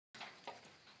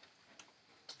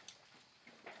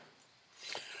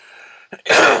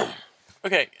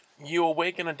Okay, you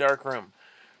awake in a dark room.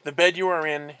 The bed you are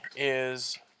in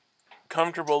is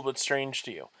comfortable but strange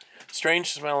to you.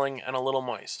 Strange smelling and a little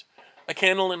moist. A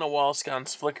candle in a wall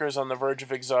sconce flickers on the verge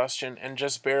of exhaustion and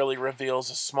just barely reveals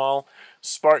a small,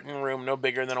 Spartan room no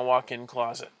bigger than a walk-in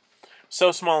closet.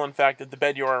 So small, in fact, that the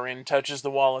bed you are in touches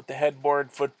the wall at the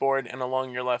headboard, footboard, and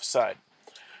along your left side.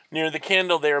 Near the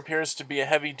candle there appears to be a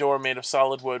heavy door made of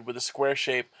solid wood with a square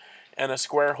shape and a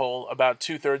square hole about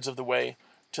two-thirds of the way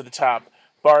to the top,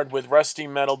 barred with rusty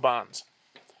metal bonds.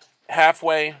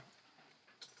 Halfway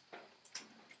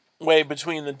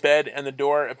between the bed and the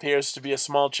door appears to be a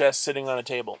small chest sitting on a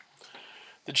table.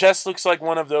 The chest looks like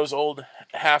one of those old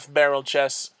half-barrel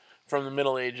chests from the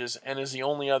Middle Ages and is the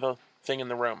only other thing in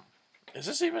the room. Is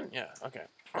this even? Yeah, okay.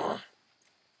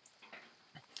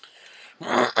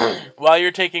 While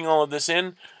you're taking all of this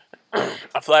in,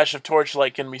 a flash of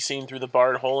torchlight can be seen through the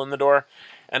barred hole in the door,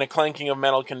 and a clanking of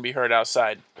metal can be heard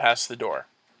outside, past the door,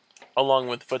 along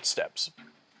with footsteps.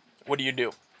 What do you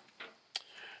do?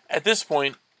 At this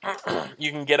point,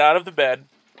 you can get out of the bed,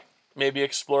 maybe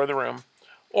explore the room,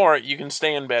 or you can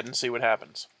stay in bed and see what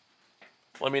happens.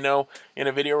 Let me know in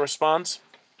a video response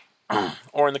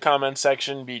or in the comments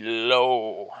section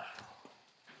below.